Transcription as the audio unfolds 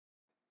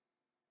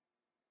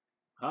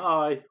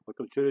Hi,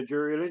 welcome to the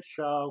Gerry Lynch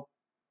show.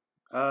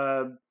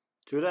 Uh,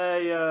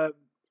 Today,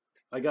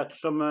 I got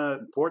some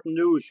important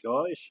news,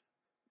 guys.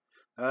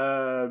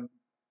 Uh,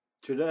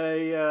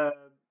 Today,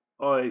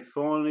 I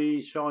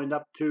finally signed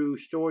up to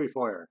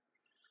Storyfire.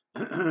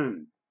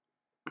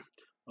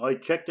 I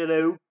checked it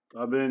out.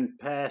 I've been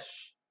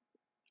past.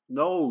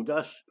 No,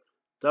 that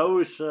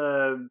was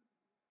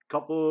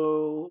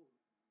couple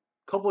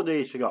couple of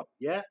days ago.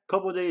 Yeah,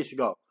 couple of days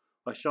ago,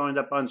 I signed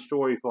up on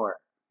Storyfire,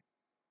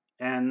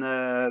 and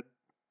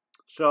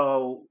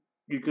so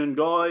you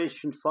guys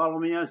can follow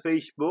me on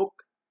Facebook.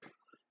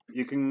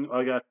 You can.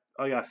 I got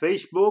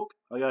Facebook.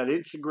 I got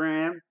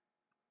Instagram,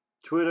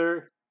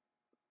 Twitter,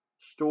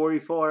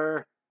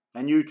 Storyfire,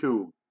 and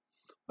YouTube.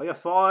 I got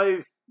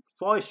five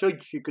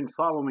sites you can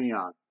follow me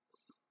on.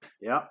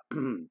 Yeah,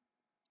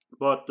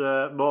 but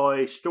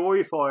my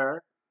Storyfire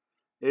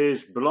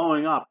is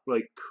blowing up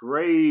like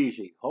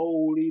crazy.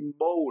 Holy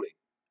moly!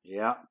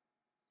 Yeah,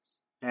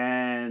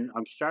 and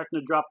I'm starting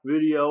to drop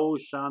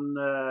videos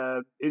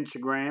on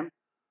Instagram.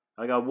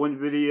 I got one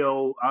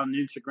video on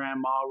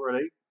Instagram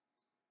already,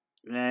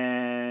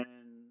 and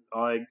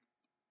I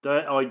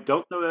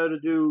don't know how to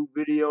do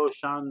videos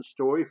on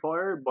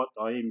Storyfire, but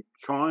I'm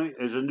trying.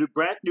 It's a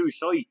brand new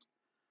site.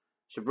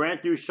 It's a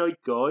brand new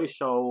site, guys.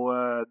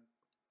 So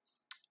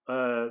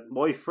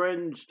my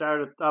friend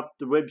started up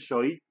the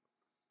website,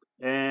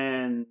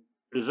 and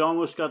it's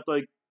almost got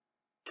like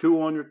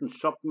 200 and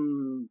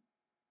something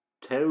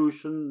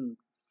thousand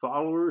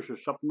followers or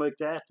something like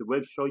that. The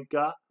website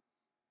got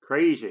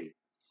crazy.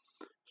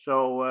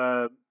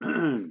 So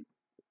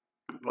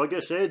like I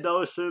said, that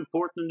was some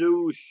important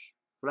news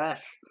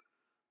flash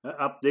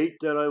update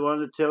that I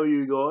want to tell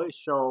you guys.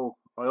 So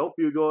I hope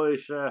you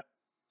guys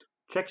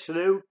checks it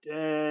out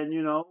and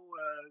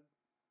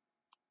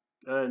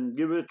and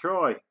give it a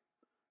try.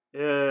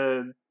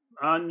 Uh,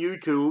 on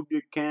YouTube,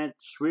 you can't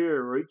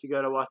swear, right? You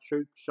gotta watch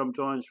out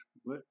sometimes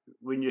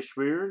when you're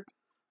swearing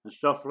and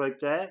stuff like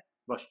that.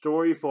 But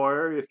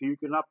Storyfire, if you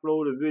can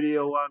upload a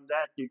video on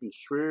that, you can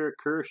swear,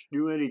 curse,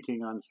 do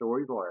anything on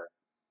Storyfire.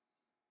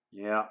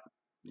 Yeah,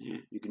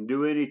 you can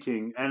do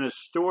anything. And a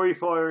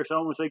Storyfire is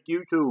almost like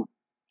YouTube.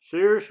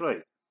 Seriously.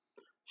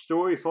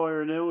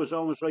 Storyfire now is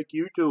almost like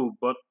YouTube,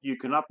 but you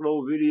can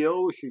upload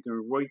videos, you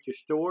can write your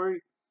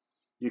story,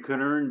 you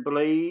can earn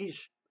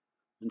blaze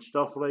and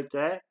stuff like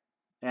that.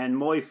 And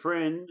my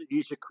friend,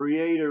 he's a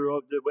creator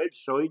of the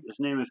website. His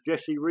name is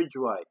Jesse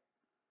Ridgway.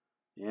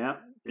 Yeah,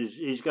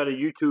 he's got a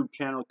YouTube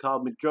channel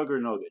called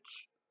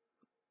McJuggernuggets.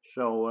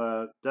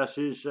 So that's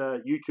his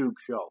YouTube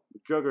show,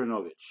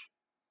 McJuggernuggets.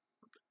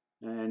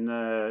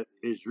 And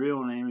his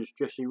real name is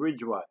Jesse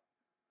Ridgway.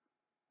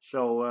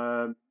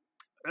 So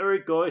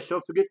alright guys,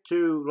 don't forget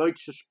to like,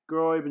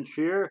 subscribe and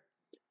share.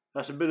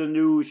 That's a bit of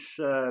news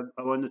I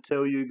want to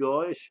tell you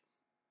guys.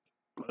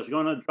 I was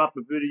going to drop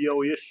a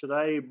video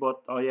yesterday, but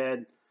I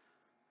had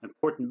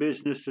important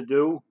business to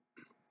do.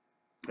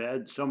 I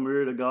had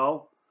somewhere to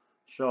go.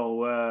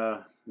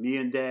 So me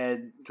and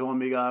Dad told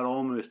me I got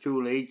home, it was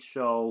too late,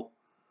 so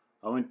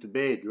I went to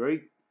bed,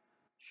 right?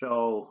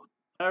 So,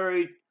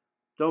 alright,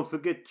 don't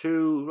forget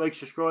to like,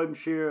 subscribe and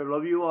share.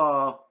 Love you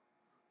all.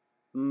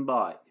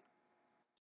 Bye.